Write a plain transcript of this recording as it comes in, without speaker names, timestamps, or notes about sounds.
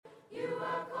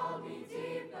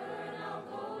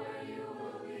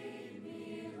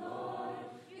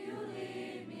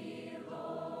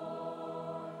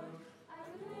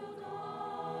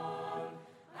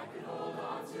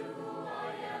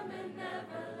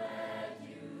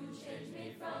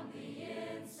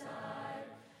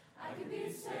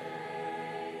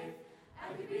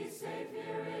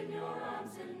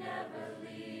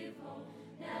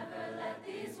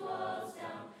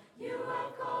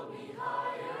have called me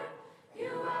higher.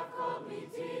 You have called me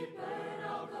deeper, and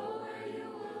I'll go where you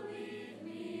will lead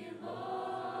me,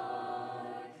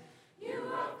 Lord. You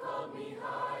have called me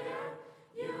higher.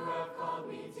 You have called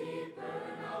me deeper,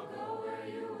 and I'll go where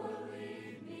you will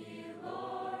lead me,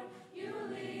 Lord. You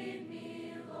lead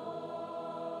me,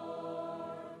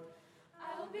 Lord.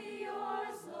 I'll be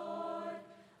yours, Lord.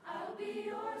 I'll be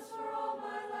yours for all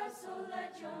my life, so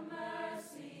let your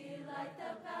mercy light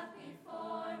the path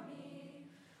before me.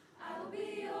 I'll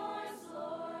be yours,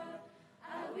 Lord.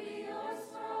 I'll be yours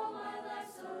for all my life,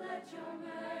 so let your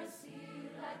mercy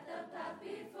light the path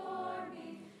before me.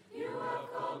 You have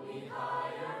called me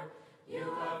higher. You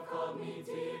have called me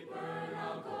deeper, and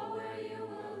I'll go where you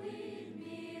will lead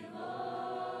me,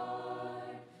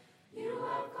 Lord. You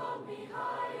have called me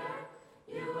higher.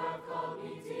 You have called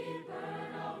me deeper,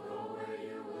 and I'll go where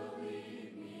you will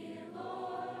lead me,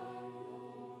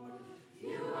 Lord.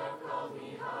 You have called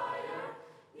me higher.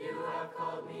 You have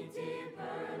called me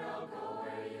deeper, and I'll go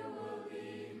where you will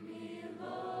lead me,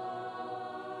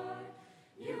 Lord.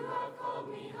 You have called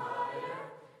me higher.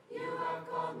 You have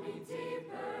called me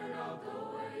deeper, and I'll go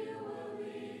where you will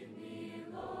lead me,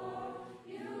 Lord.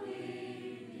 You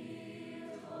lead me,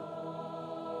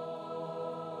 Lord.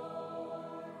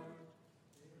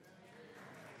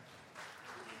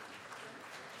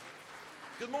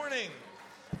 Good morning.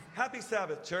 Happy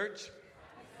Sabbath, church.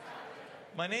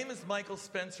 My name is Michael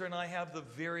Spencer, and I have the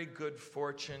very good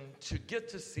fortune to get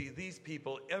to see these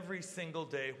people every single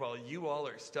day while you all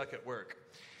are stuck at work.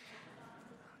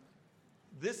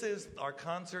 This is our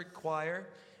concert choir.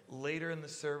 Later in the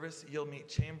service, you'll meet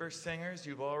chamber singers.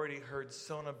 You've already heard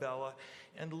Sona Bella.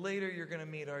 And later, you're going to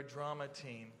meet our drama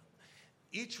team.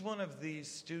 Each one of these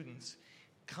students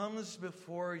comes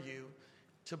before you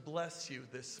to bless you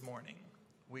this morning.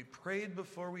 We prayed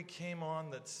before we came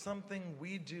on that something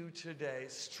we do today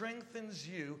strengthens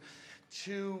you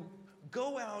to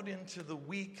go out into the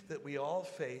week that we all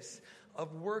face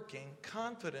of working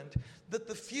confident that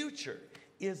the future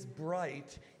is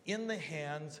bright in the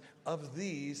hands of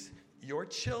these, your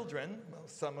children, well,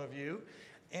 some of you,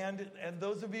 and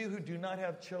those of you who do not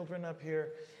have children up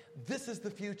here. This is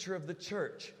the future of the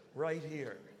church right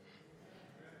here.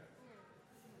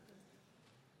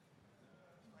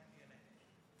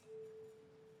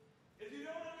 If you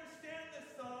don't understand this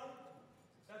song,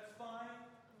 that's fine.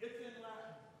 It's in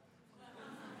Latin.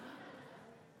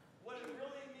 What it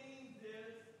really means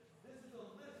is, this is a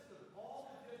list of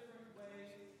all the different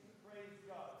ways to praise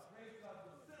God. Praise God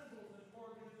with cymbals and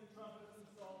organs and trumpets and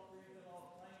psalteries and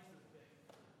all kinds of things.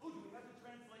 Oh, do we have the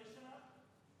translation up?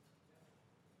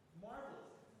 Marvelous.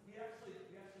 We actually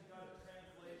got a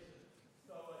translation,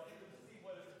 so you can see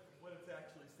what it's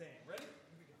actually saying. Ready?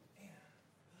 Here we go.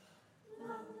 And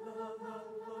la la la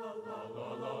la la la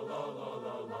la la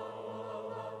la la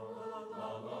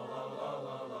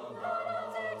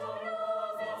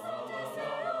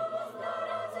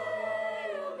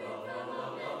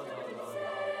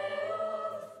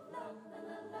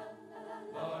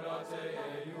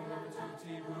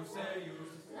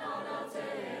Laudate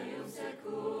eum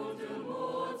secundum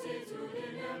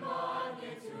multitudine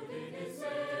magnitudine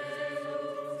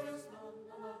Deus.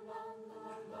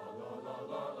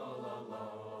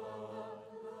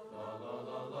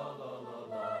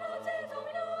 Laudate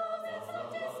Dominus in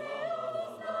sanctis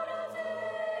Deus, laudate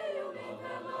eum in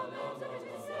firmamentum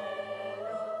Deus.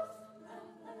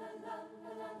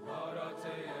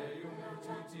 Laudate eum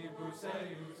multitudibus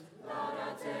eius.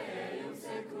 Laudate eum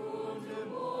secundum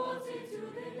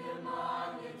multitudine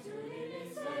magnitudine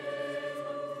Deus.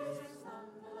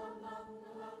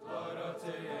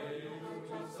 Laudate eum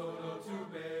in sono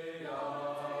tubea.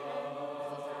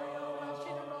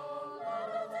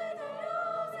 Laudate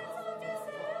Dominus in sanctis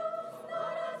Deus,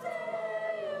 laudate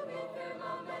eum in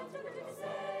firmamentum Deus.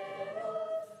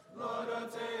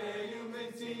 Laudate eum in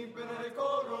timpere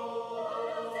coro.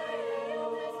 Laudate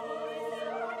eum in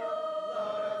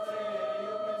Laudate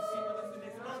eum in simulus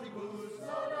necrantibus.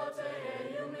 Laudate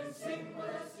eum in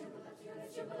singulis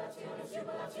jubilationis, jubilationis,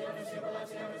 jubilationis,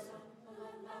 jubilationis.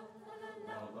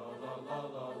 La la la la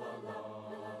la la la.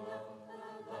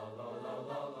 La la la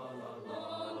la la la la.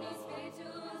 Omni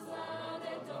spiritus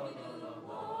laudet Dominum,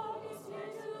 omni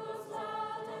spiritus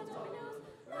laudet Dominum,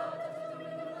 laudet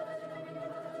Dominum, laudet Dominum,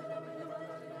 laudet Dominum,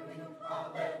 laudet Dominum.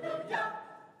 Hallelujah.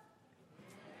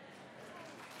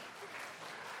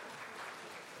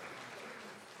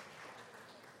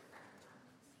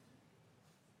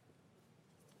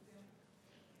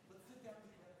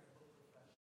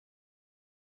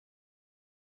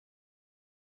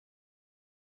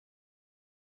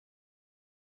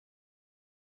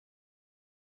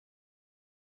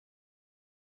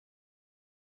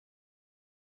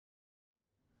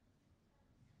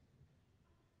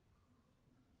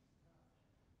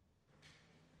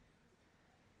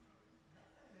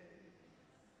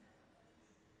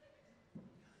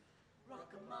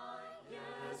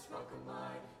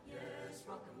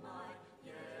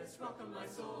 rock my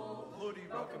soul. Lordy,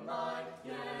 rock my,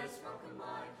 yes, rock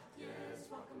my, yes,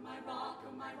 rock my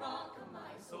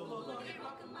soul. Lordy,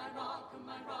 rock my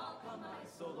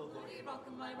soul. Lordy, rock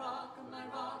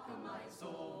my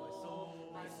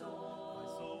soul. My soul, my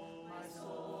soul, my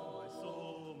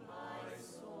soul, my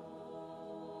soul.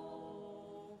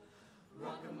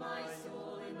 Rock my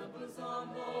soul in the bosom,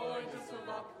 Lord, just a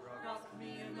rock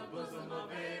me in the bosom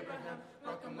of Abraham.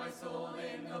 Rock my soul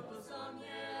in the bosom,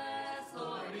 yes,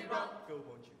 Lordy, rock, oh,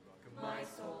 won't you rock my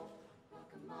soul? Rock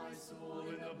my soul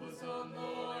in the bosom,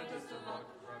 Lord, just a rock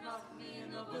me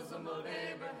in the bosom of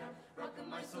Abraham. Rock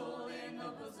my soul in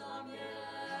the bosom,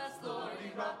 yes,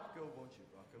 Lordy, rock, oh, won't you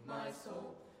rock my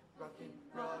soul? Rocking,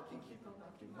 keep on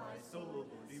rocking my soul,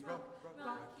 Lordy, rock,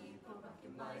 keep on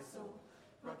rocking my soul.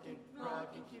 Rocking,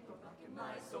 keep on rocking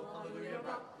my soul. Hallelujah,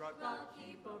 rock,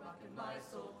 keep on rocking my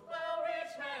soul. Well,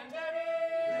 rich man Daddy,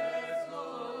 yes,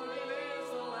 Lord, yes,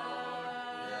 Lord,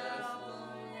 yes,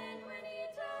 Lord. And when he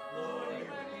died, Lord,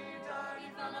 when he died,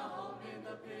 he found a home in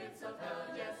the pits of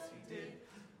hell. Yes, he did.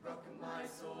 Rock my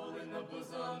soul in the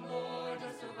bosom, Lord,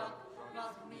 just a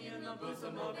rock me in the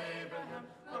bosom of Abraham.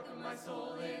 Rock my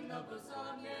soul in the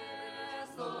bosom,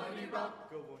 yes, Lord, rock,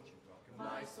 oh, won't you rock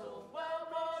my soul? Well,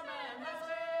 poor man, that's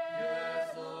it.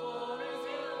 Yes, Lord, is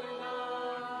you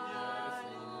now. Yes,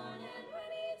 Lord. and when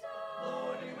he died,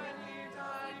 Lord, when he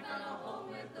died, he found a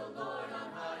home with the Lord on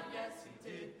high. Yes, he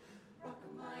did. Rock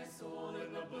my soul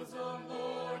in the bosom,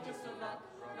 Lord, just a rock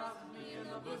me in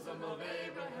the bosom of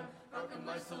Abraham. Rock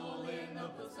my soul in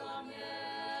the bosom,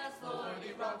 yes, Lord,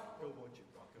 rock, oh, won't you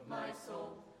rock my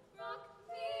soul? rock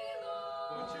me,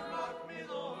 Lord. Won't you rock me,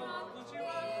 Lord? Won't you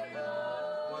rock me,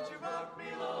 Lord? Won't you rock me,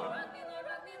 Lord? Rock me, Lord,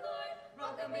 rock me, Lord.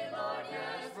 Rock me, Lord,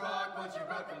 yes, rock. Won't you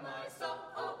rock my soul?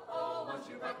 Oh, oh, won't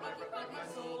you rock my soul? Rock my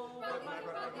soul. Rock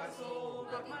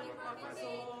my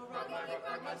soul.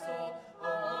 Rock my soul.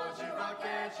 Oh, won't you rock,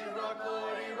 can't you rock,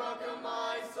 Lordy, rock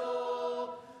my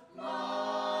soul?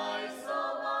 My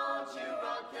soul, won't you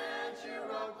rock, can't you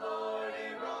rock,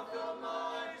 Lordy, rock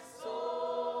my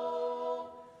soul?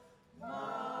 My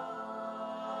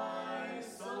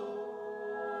soul.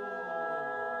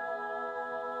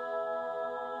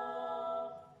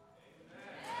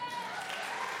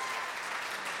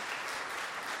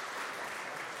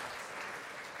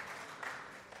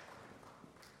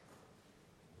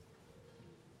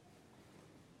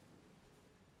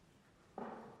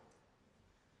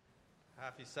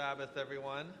 Happy Sabbath,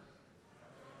 everyone.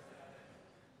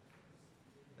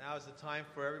 Now is the time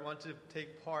for everyone to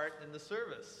take part in the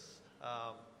service.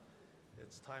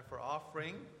 It's time for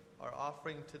offering. Our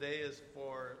offering today is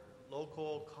for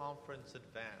local conference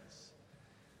advance.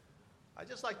 I'd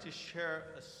just like to share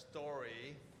a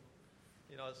story.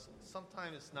 You know,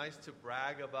 sometimes it's nice to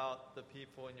brag about the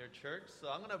people in your church. So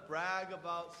I'm going to brag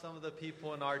about some of the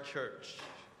people in our church.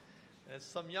 And it's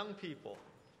some young people.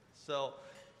 So,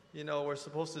 you know, we're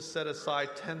supposed to set aside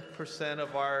 10%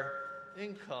 of our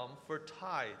income for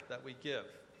tithe that we give.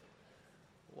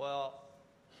 Well,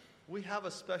 we have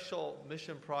a special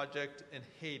mission project in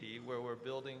Haiti where we're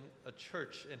building a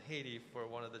church in Haiti for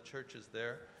one of the churches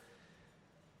there.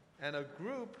 And a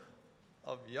group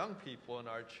of young people in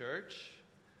our church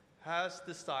has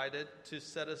decided to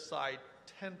set aside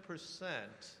 10%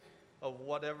 of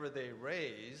whatever they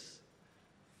raise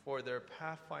for their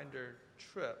Pathfinder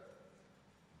trip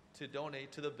to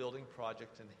donate to the building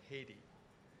project in Haiti.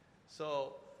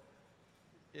 So,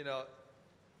 you know,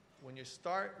 when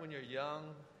you're young,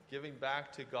 giving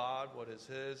back to God what is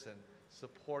His and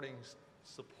supporting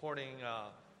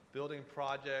building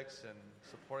projects and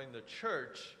supporting the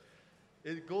church,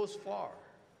 it goes far.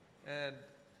 And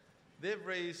they've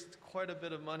raised quite a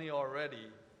bit of money already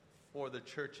for the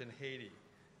church in Haiti.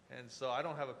 And so I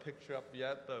don't have a picture up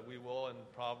yet, but we will in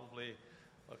probably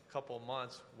a couple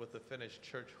months with the finished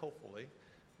church, hopefully.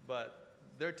 But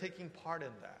they're taking part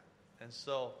in that. And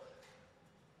so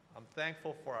I'm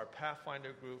thankful for our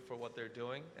Pathfinder group for what they're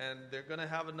doing. And they're going to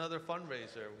have another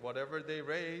fundraiser. Whatever they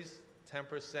raise,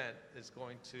 10% is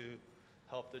going to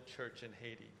help the church in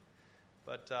Haiti.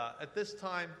 But at this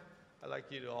time, I'd like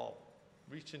you to all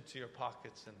reach into your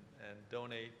pockets and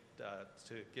donate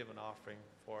to give an offering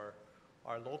for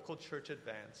our local church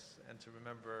advance and to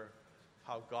remember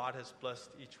how God has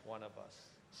blessed each one of us.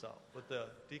 So, with the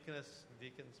deacons,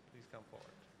 please come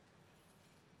forward.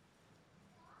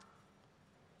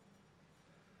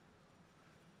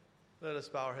 Let us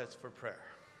bow our heads for prayer.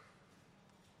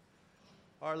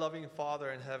 Our loving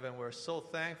Father in heaven, we're so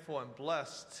thankful and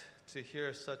blessed to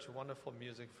hear such wonderful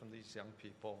music from these young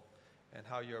people and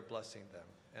how you're blessing them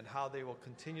and how they will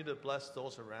continue to bless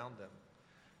those around them.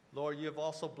 Lord, you have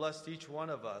also blessed each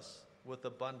one of us with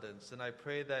abundance. And I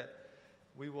pray that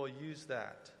we will use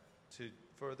that to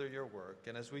further your work.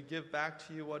 And as we give back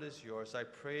to you what is yours, I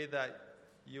pray that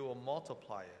you will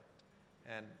multiply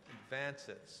it and advance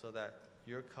it so that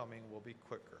your coming will be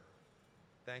quicker.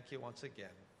 Thank you once again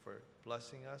for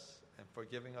blessing us and for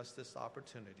giving us this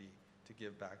opportunity to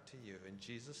give back to you. In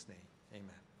Jesus' name,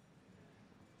 amen.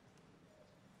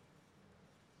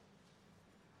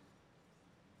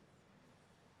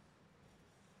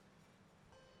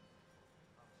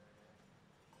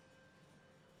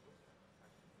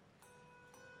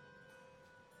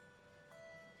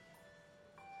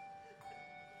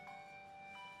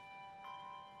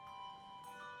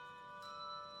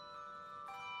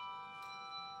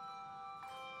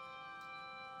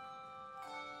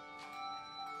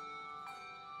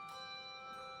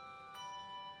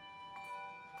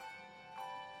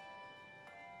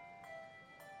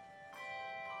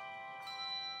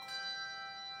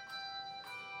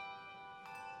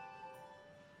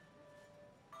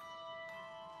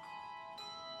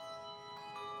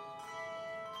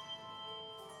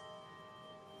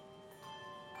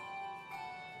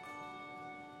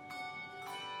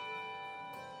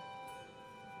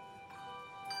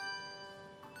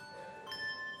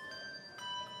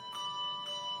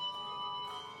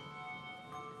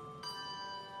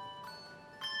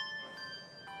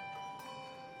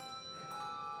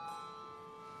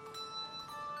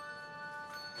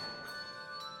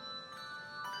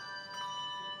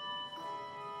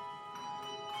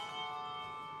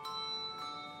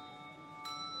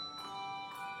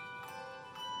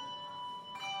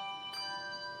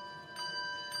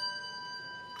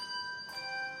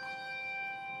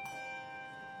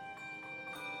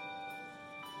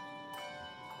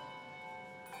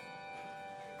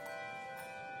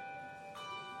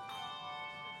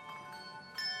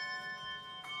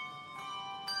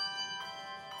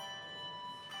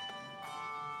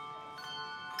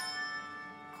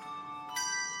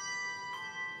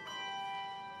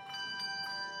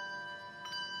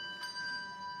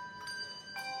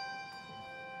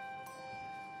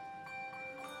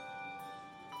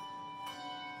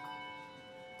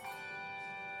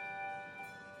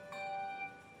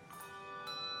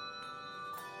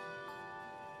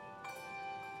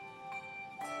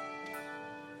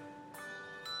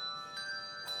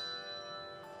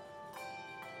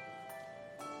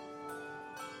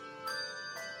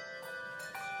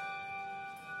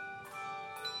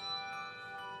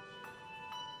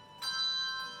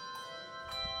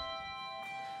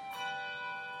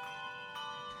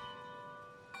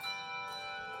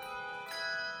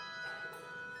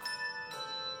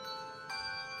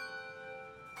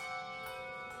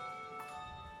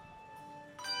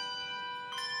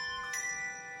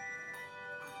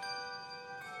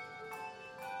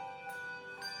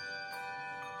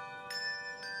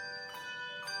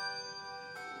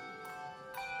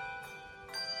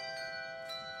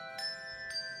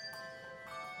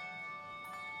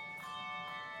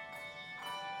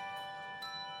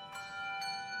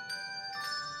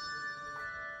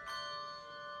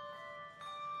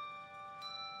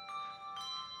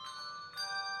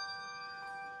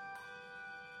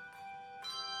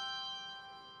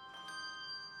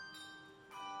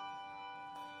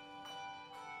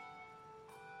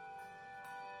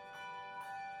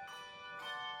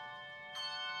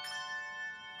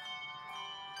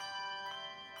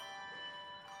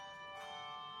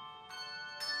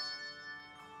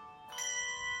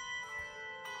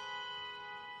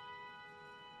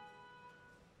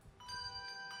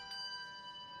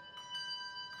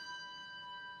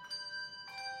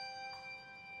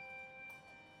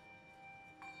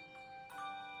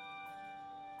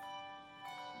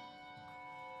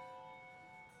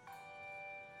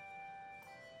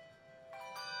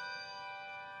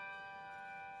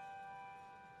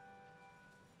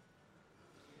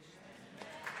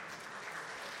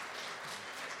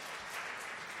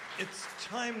 It's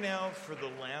time now for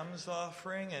the lamb's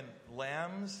offering. And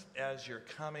lambs, as you're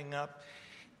coming up,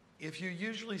 if you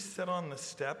usually sit on the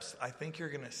steps, I think you're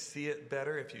going to see it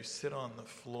better if you sit on the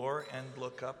floor and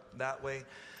look up. That way,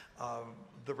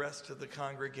 the rest of the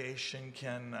congregation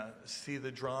can see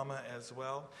the drama as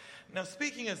well. Now,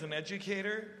 speaking as an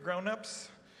educator, grown-ups,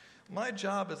 my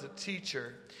job as a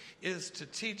teacher is to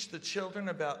teach the children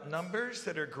about numbers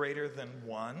that are greater than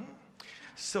 1.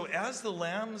 So as the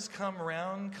lambs come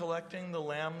around collecting the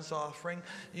lamb's offering,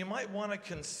 you might want to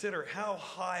consider how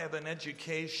high of an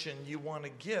education you want to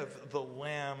give the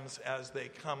lambs as they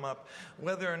come up,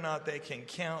 whether or not they can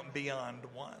count beyond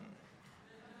 1.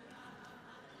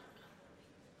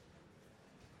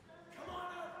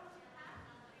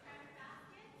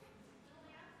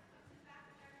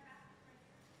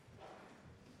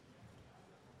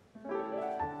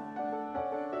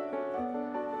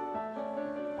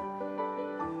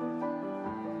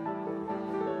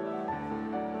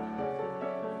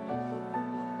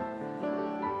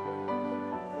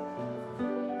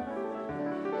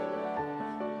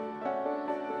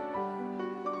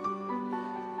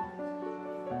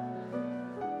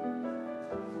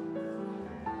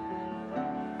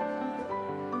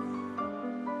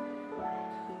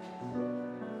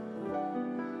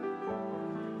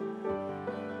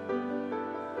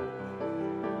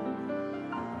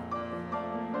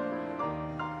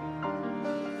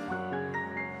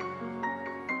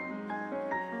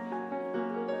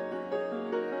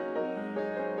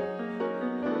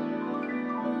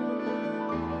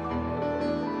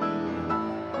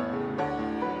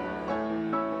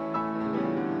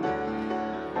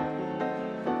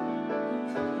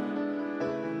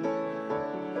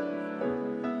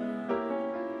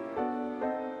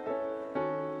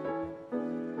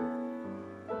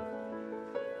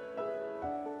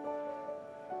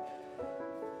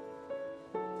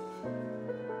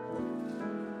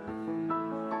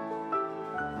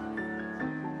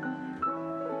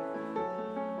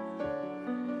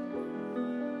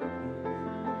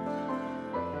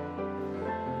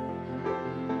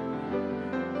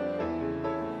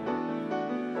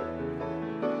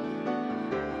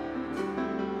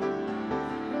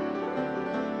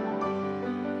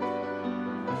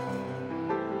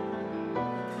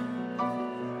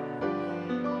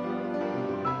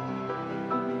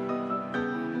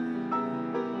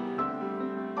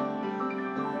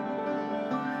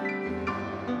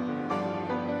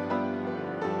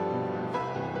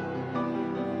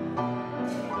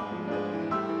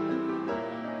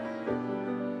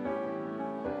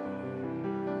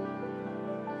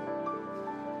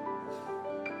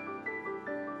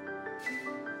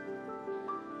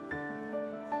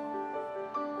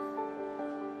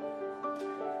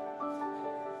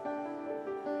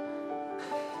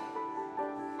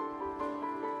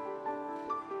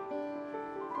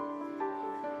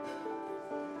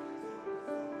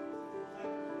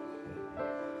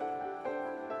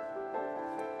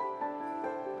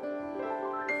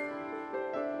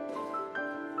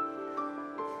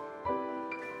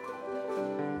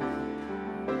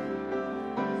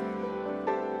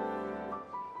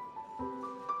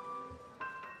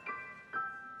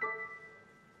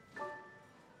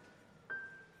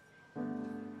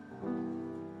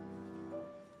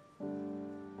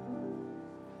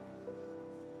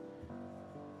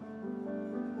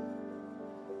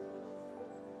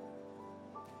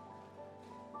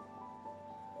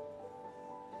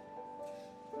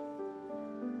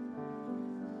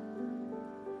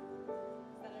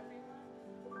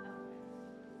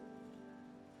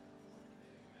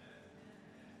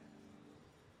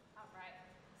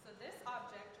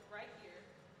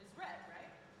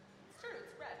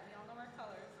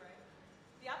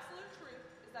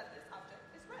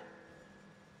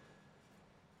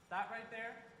 That right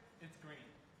there, it's green.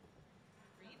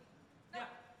 Green? No,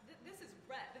 Yeah. this is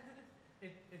red.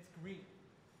 It's green.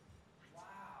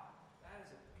 Wow, that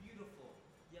is a beautiful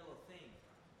yellow thing.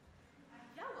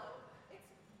 Yellow? It's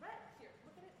red. Here,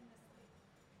 look at it in this light.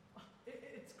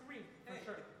 It's green, for Hey,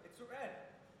 sure. it's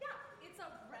red. Yeah, it's a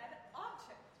red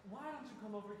object. Why don't you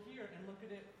come over here and look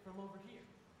at it from over here?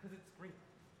 Because it's green.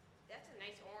 That's a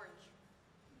nice orange.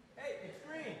 Hey, it's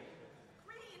green.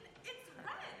 Green? It's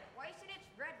red. Why is it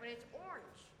red when it's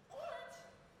orange? Orange?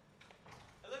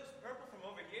 It looks purple from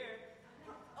over here.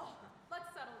 Oh, let's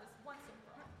settle this once and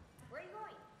for all. Where are you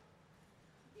going?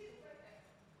 You, right there.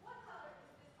 What color is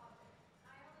this object?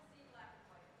 I only see black and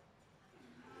white.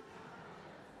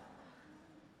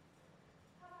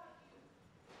 How about you?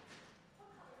 What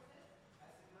color is this?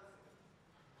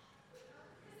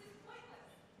 This is pointless.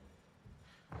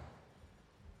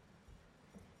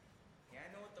 Yeah, I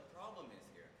know what the problem is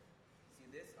here. See,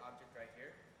 this object right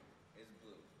here is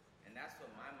blue. And that's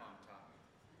what my mom taught me.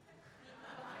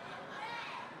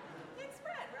 It's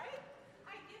red, right?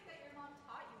 I get that your mom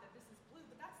taught you that this is blue,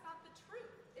 but that's not the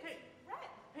truth. It's Hey. red.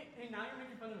 Hey, now you're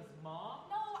making fun of his mom?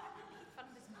 No, I wouldn't make fun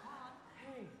of his mom.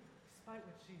 Hey, despite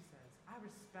what she says, I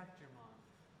respect your mom.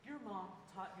 Your mom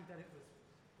taught you that it was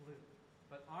blue,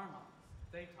 but our moms,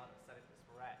 they taught us that it was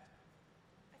red.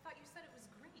 I thought you said it was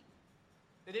green.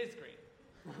 It is green.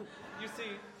 You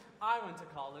see, I went to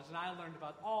college and I learned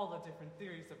about all the different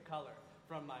theories of color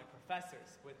from my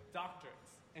professors with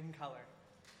doctorates in color.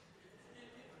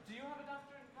 Do you have a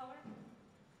doctorate in color?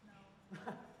 No.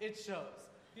 It shows.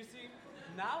 You see,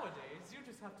 nowadays you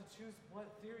just have to choose what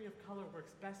theory of color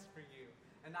works best for you.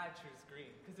 And I choose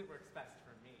green because it works best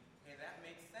for me. Hey, that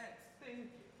makes sense. Thank you.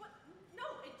 What? No,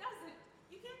 it doesn't.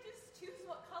 You can't just choose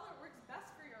what color works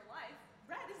best for your life.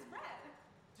 Red is red.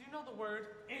 Do you know the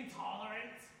word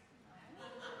intolerant?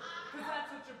 Because that's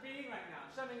what you're being right now,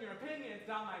 shoving your opinions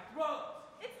down my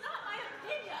throat. It's not my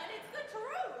opinion, it's the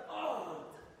truth.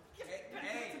 Oh!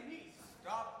 Hey,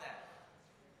 stop that.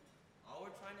 All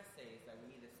we're trying to say is that we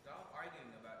need to stop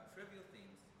arguing about trivial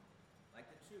things like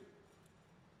the truth.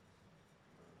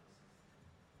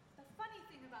 The funny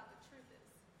thing about the truth is,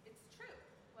 it's true,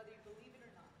 whether you believe it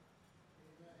or not.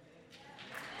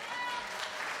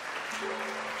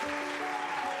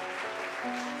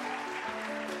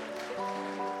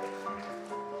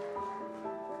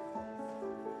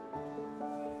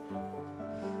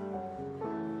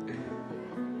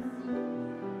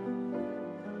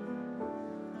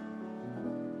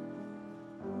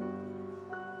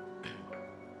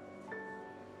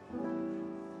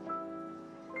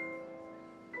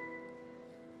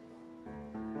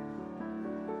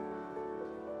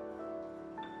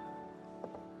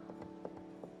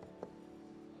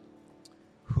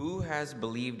 Who has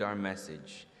believed our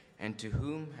message, and to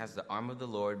whom has the arm of the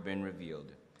Lord been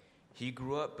revealed? He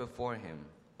grew up before him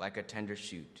like a tender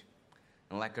shoot,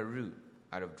 and like a root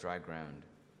out of dry ground.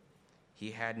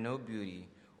 He had no beauty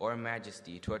or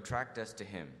majesty to attract us to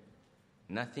him,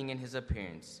 nothing in his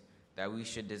appearance that we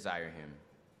should desire him.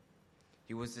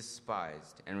 He was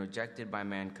despised and rejected by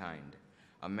mankind,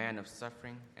 a man of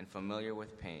suffering and familiar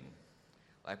with pain.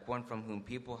 Like one from whom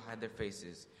people hide their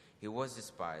faces, he was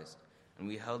despised, and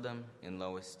we held him in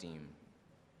low esteem.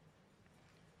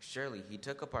 Surely he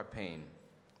took up our pain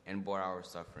and bore our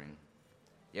suffering,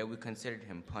 yet we considered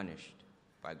him punished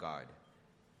by God,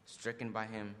 stricken by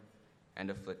him and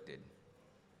afflicted.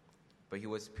 But he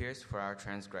was pierced for our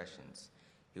transgressions,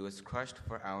 he was crushed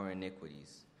for our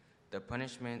iniquities. The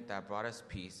punishment that brought us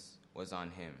peace was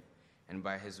on him, and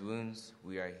by his wounds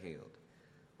we are healed.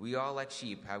 We all like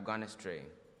sheep have gone astray.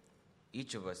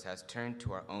 Each of us has turned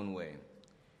to our own way,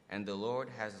 and the Lord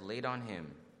has laid on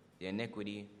him the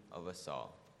iniquity of us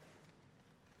all.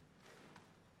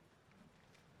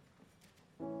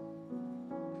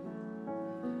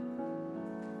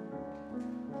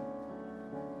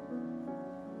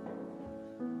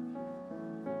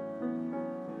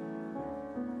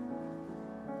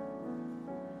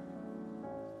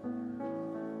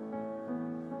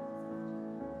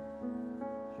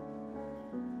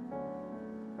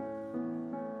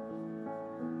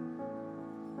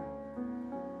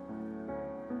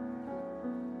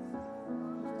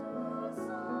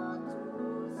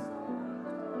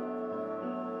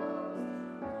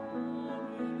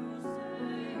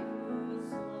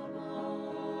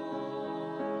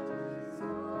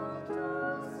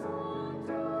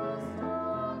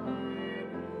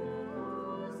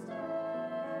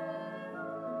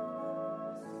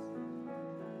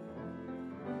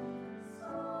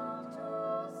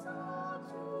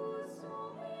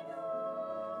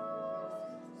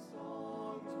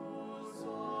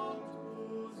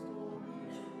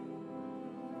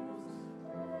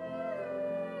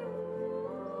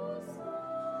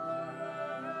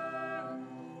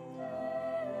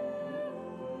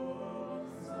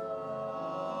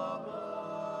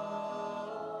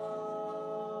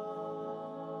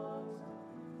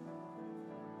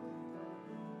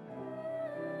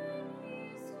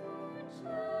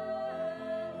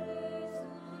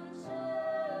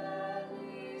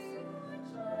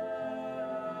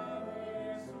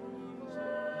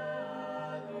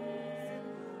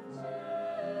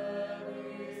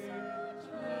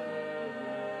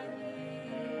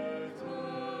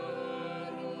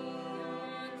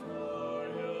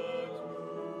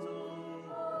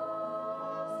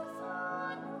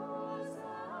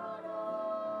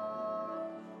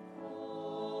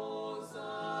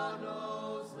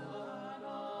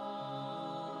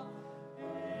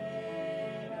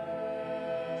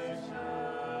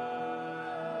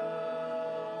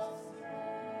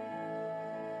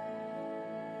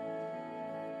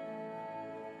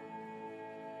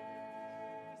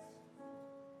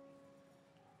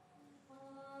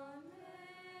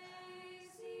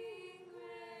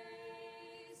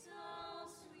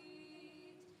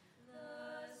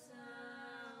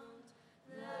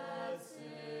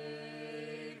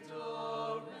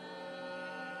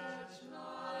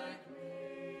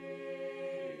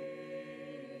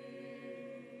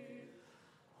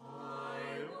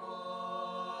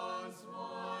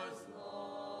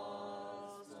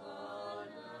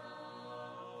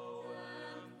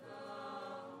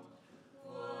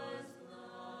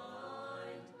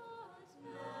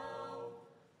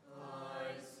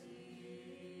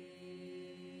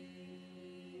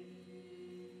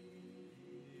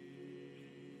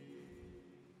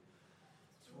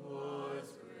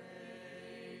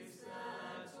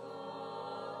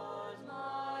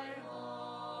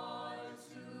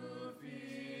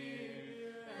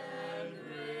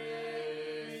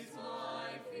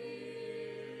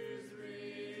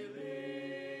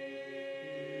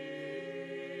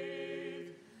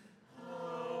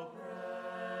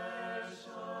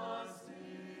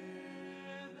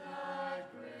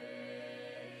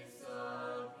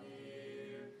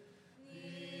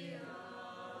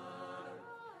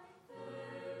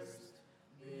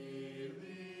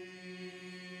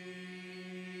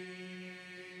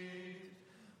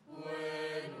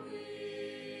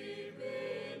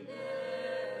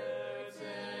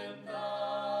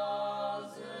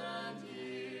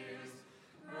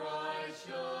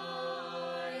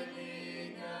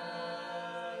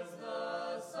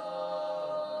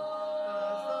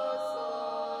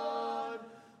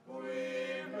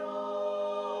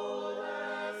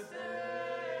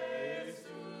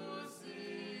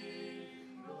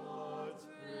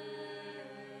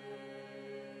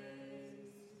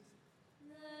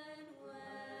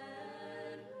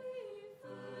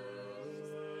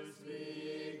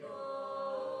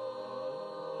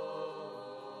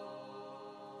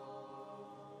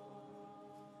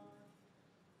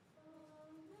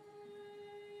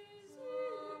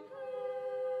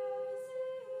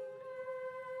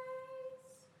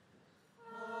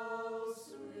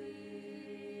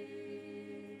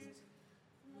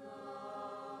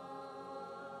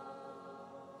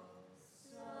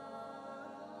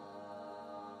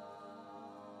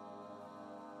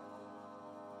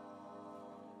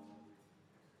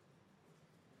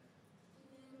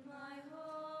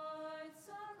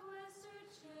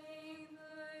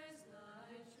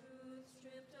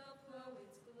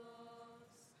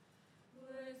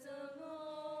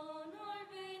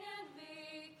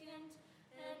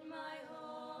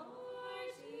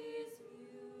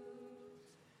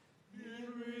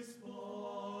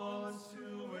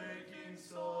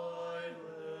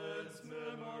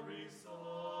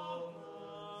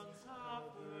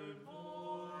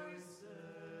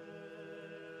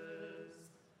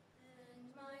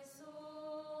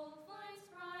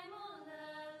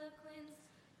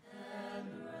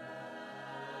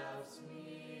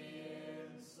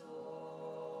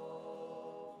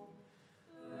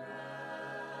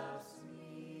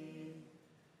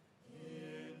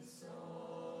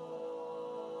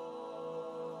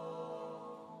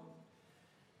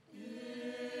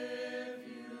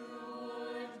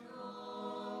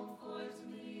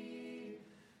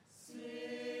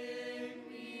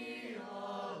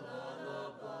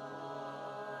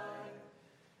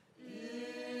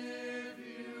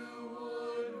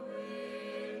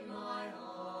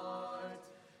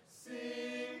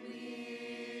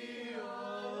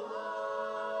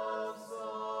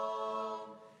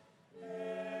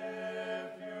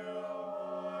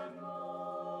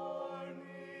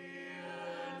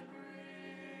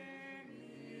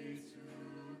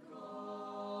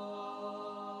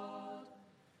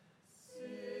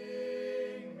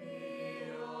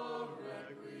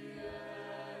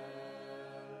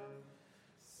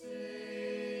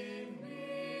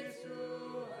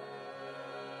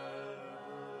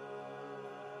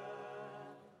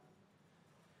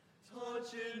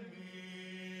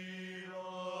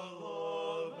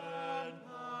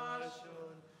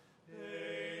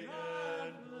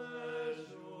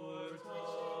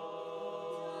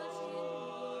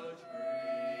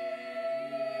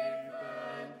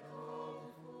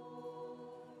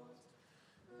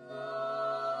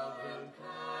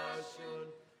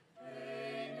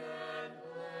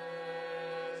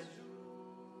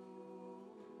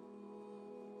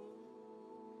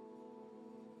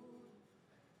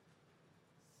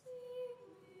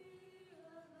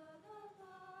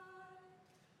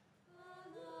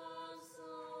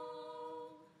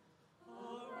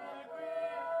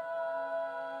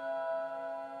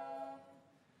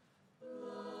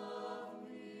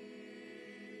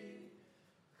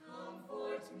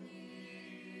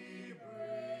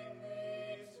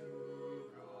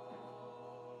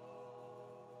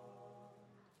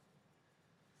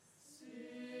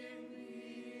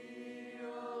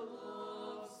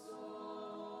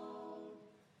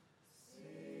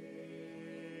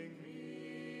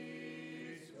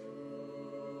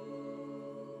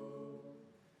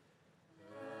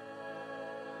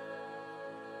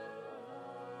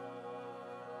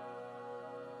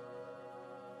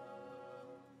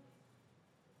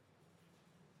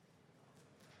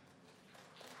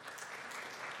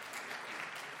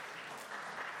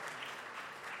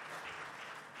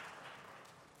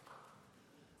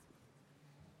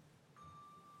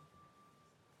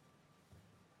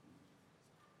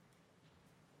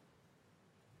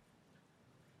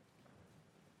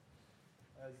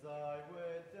 As I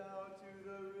went down to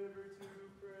the river to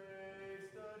pray,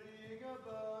 studying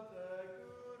about that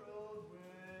good old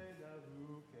way. Now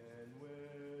who can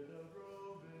wear the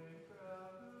robe and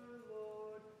crown?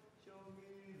 Lord, show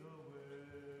me the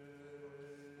way.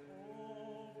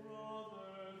 Oh,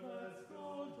 brother, let's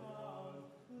go down.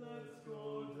 Let's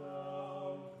go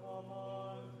down. Come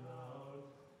on down.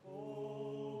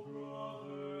 Oh,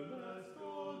 brother, let's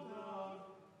go down.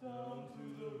 Down to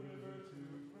the river to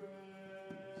pray.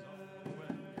 So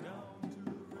went down to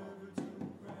the river to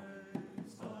pray,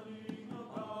 studying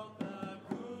about that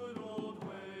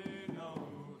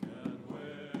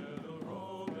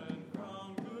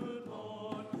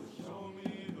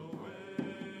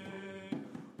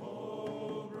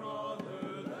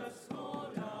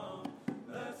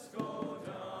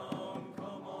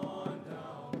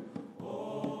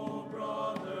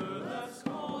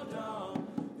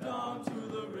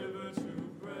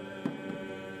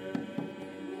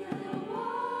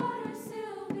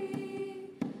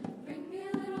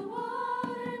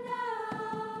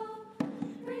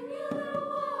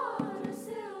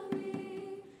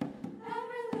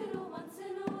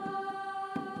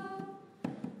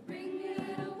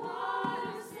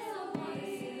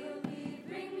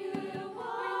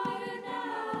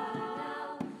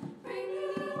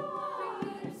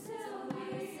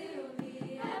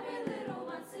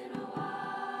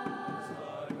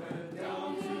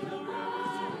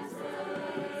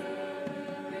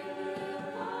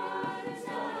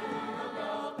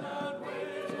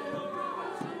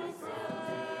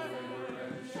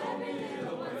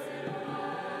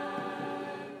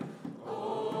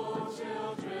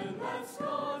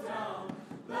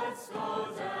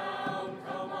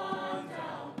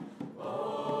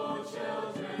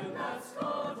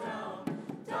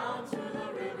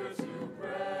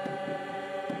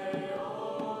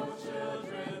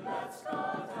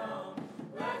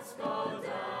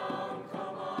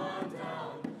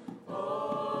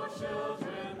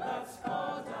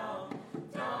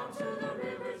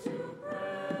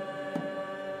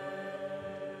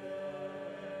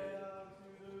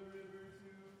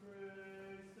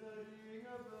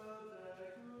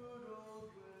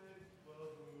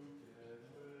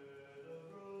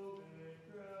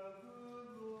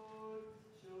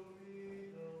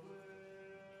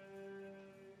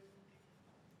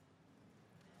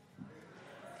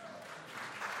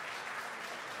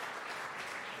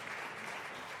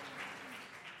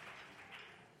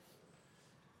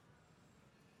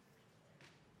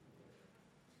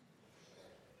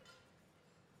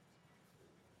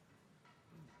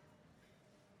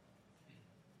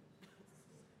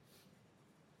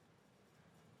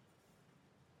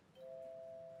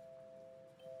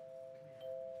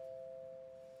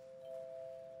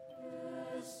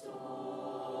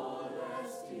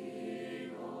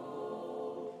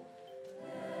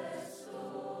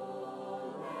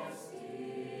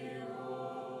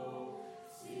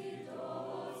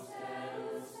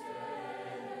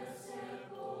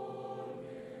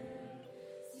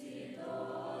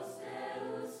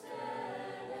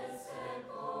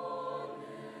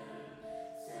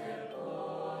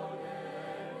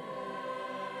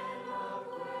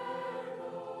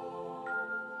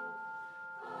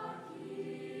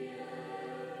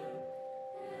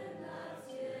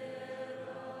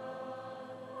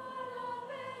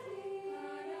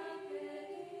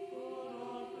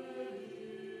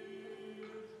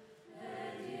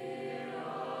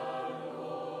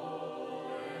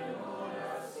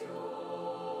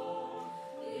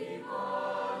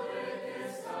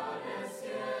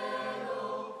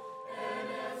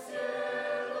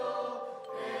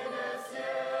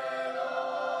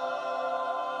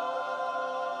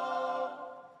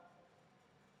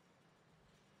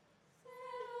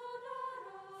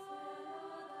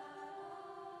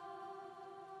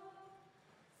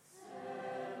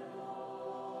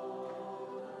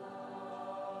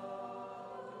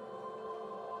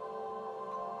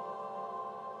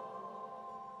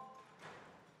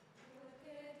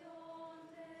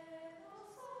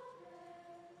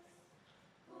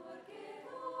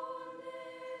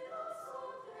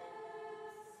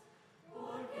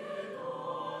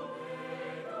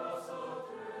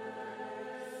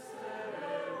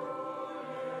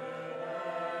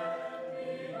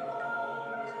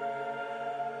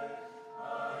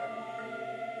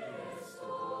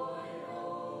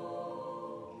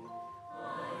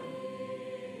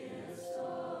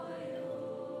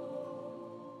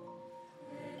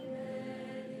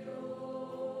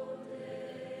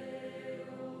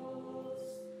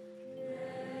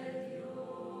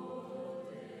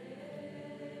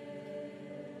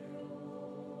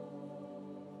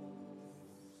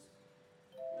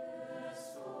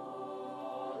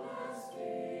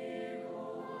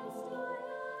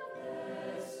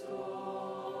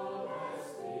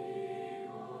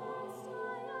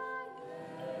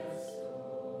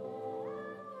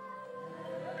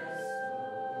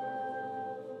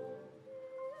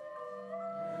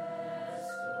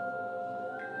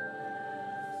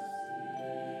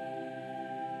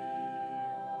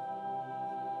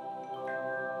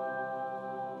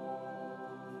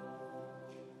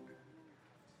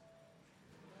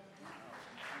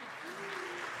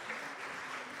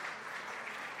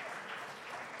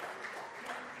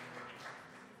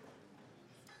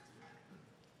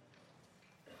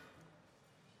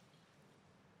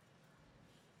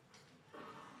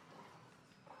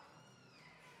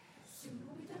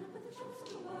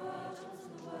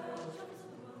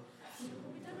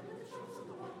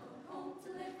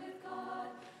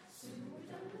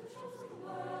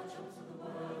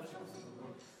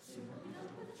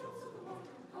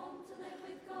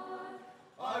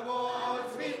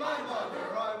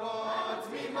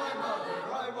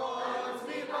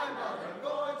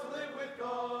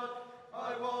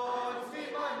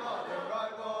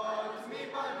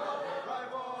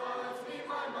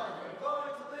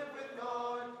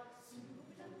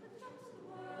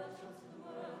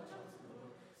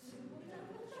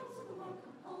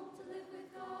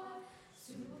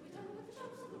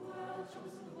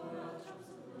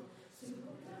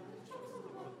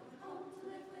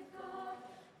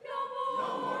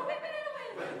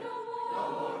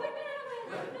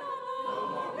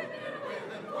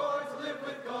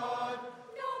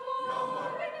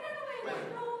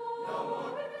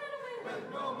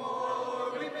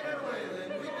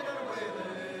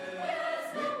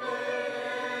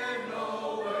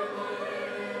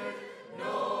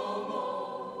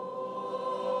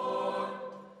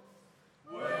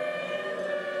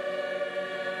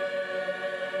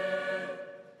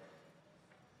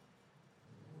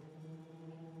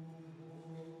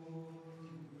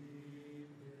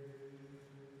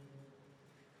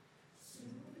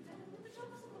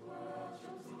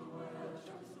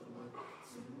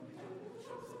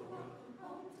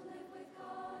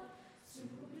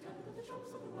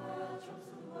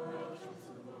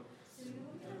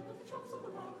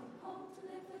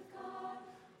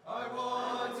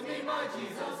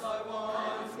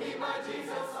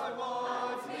I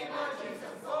want to meet my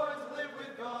Jesus, going to live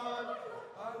with God.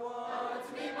 I want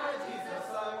to meet my Jesus,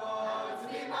 I want to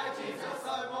meet my Jesus,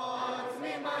 I want to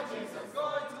meet my Jesus,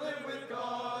 going to live with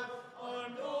God.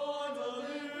 I'm going to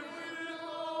live with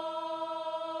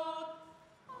God.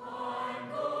 I'm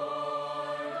going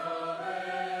to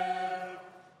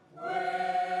live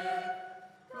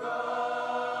with God.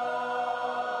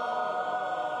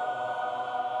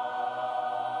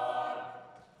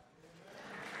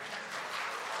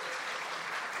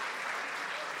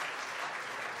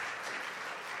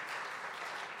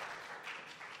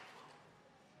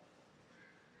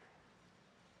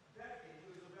 Becky,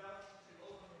 who's about to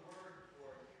open the word for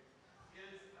you,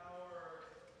 is our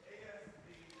ASB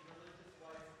Religious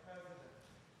Vice President.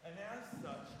 And as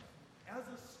such, as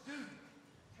a student,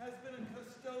 has been a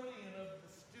custodian of the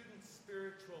student's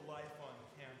spiritual life on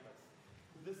campus.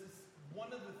 This is one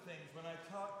of the things when I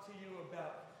talk to you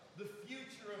about the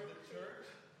future of the church,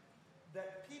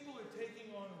 that people are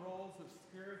taking on roles of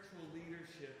spiritual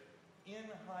leadership in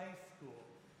high school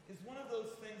is one of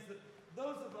those things that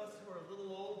those of us who are a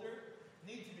little older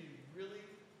need to be really,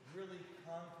 really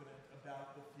confident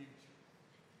about the future.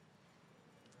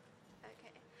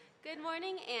 Okay. Good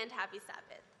morning and happy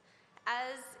Sabbath.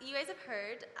 As you guys have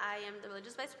heard, I am the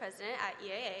religious vice president at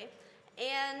EAA,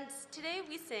 and today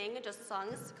we sing just a song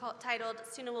titled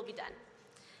Soon It Will Be Done.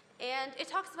 And it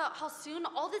talks about how soon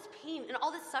all this pain and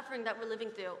all this suffering that we're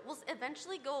living through will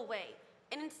eventually go away,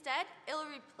 and instead it will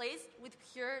be replaced with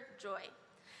pure joy.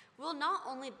 We'll not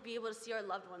only be able to see our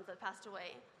loved ones that passed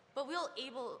away, but we are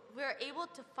able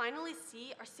to finally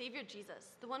see our Savior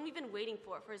Jesus, the one we've been waiting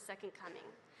for his second coming.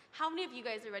 How many of you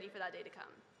guys are ready for that day to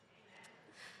come?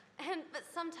 But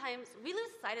sometimes we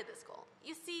lose sight of this goal.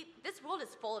 You see, this world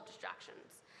is full of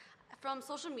distractions. From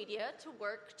social media to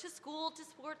work, to school, to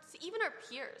sports, to even our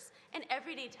peers and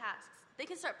everyday tasks. They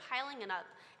can start piling it up,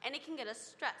 and it can get us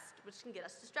stressed, which can get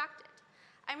us distracted.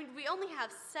 I mean, we only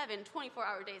have 7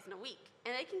 24-hour days in a week,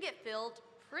 and they can get filled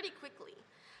pretty quickly.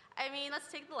 I mean, let's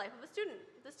take the life of a student.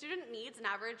 The student needs an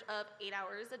average of 8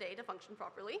 hours a day to function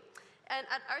properly, and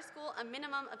at our school, a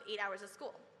minimum of 8 hours of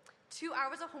school. 2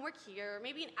 hours of homework here,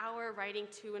 maybe an hour riding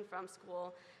to and from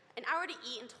school, an hour to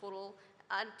eat in total,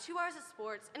 2 hours of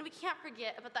sports, and we can't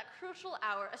forget about that crucial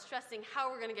hour of stressing how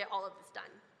we're going to get all of this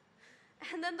done.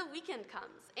 And then the weekend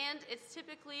comes, and it's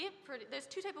typically, there's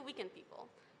 2 types of weekend people.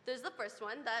 There's the first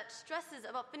one that stresses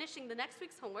about finishing the next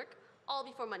week's homework all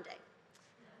before Monday.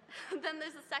 Then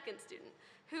there's the second student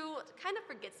who kind of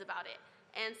forgets about it.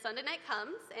 And Sunday night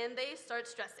comes, and they start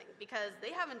stressing because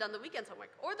they haven't done the weekend's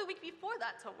homework or the week before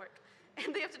that's homework,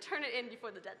 and they have to turn it in before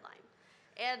the deadline.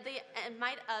 And they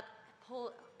might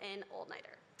pull an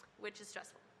all-nighter, which is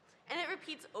stressful. And it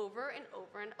repeats over and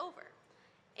over and over.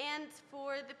 And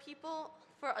for the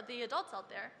adults out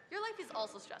there, your life is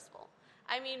also stressful.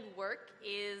 I mean, work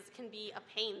can be a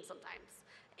pain sometimes.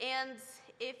 And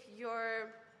if you're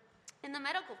in the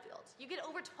medical field, you get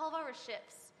over 12-hour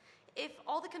shifts. If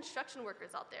all the construction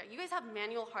workers out there, you guys have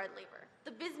manual hard labor.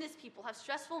 The business people have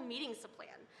stressful meetings to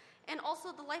plan. And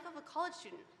also the life of a college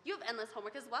student, you have endless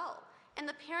homework as well. And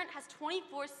the parent has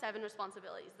 24/7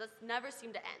 responsibilities that never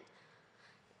seem to end.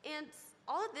 And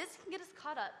all of this can get us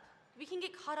caught up. We can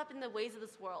get caught up in the ways of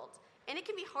this world, and it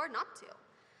can be hard not to.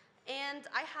 And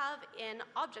I have an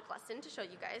object lesson to show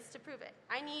you guys to prove it.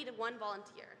 I need one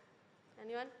volunteer.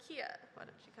 Anyone? Kia, why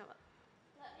don't you come up?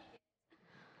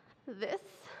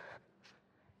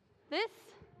 This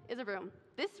is a room.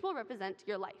 This will represent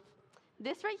your life.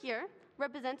 This right here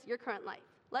represents your current life.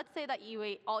 Let's say that you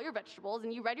ate all your vegetables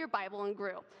and you read your Bible and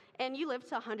grew, and you lived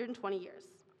to 120 years.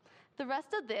 The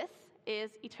rest of this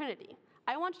is eternity.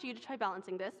 I want you to try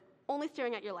balancing this, only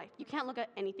staring at your life. You can't look at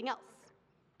anything else.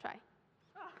 Try.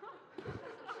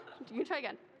 You can try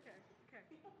again. Okay.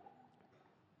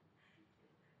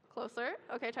 Closer.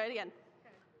 Okay, try it again.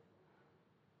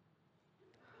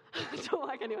 Okay. Don't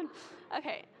like anyone.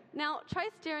 Okay, now try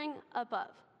staring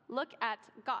above. Look at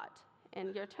God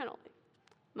and your eternal life.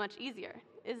 Much easier,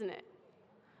 isn't it?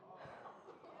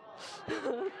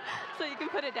 So you can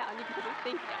put it down.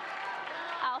 Thank you.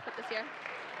 I'll put this here.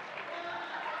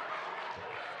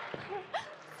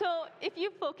 So if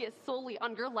you focus solely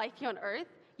on your life here on earth,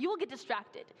 you will get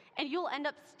distracted and you'll end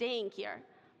up staying here.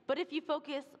 But if you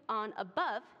focus on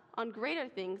above, on greater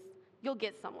things, you'll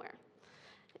get somewhere.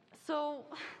 So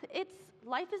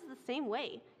life is the same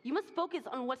way. You must focus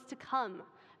on what's to come.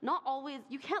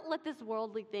 You can't let this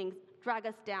worldly things drag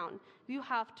us down. You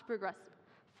have to progress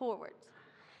forwards.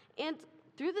 And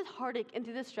through this heartache and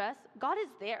through this stress, God is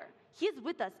there. He is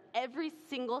with us every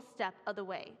single step of the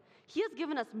way. He has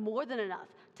given us more than enough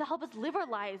to help us live our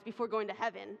lives before going to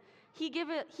heaven. He gave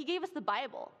us the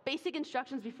Bible, basic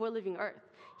instructions before leaving earth.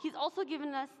 He's also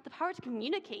given us the power to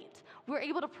communicate. We're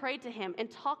able to pray to him and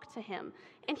talk to him,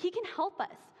 and he can help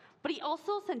us. But he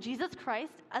also sent Jesus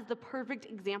Christ as the perfect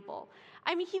example.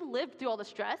 I mean, he lived through all the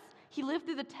stress. He lived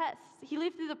through the tests. He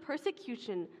lived through the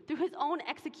persecution, through his own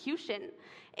execution.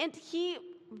 And he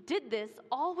did this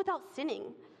all without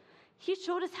sinning. He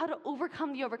showed us how to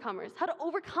overcome the overcomers, how to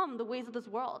overcome the ways of this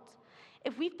world.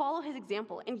 If we follow his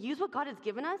example and use what God has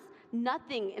given us,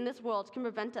 nothing in this world can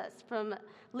prevent us from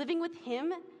living with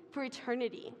him for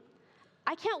eternity.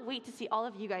 I can't wait to see all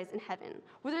of you guys in heaven,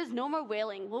 where there's no more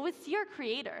wailing, where we'll see our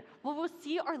Creator, where we'll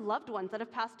see our loved ones that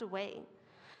have passed away.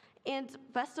 And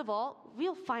best of all,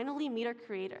 we'll finally meet our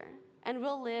Creator, and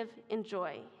we'll live in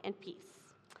joy and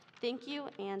peace. Thank you,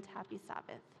 and happy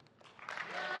Sabbath.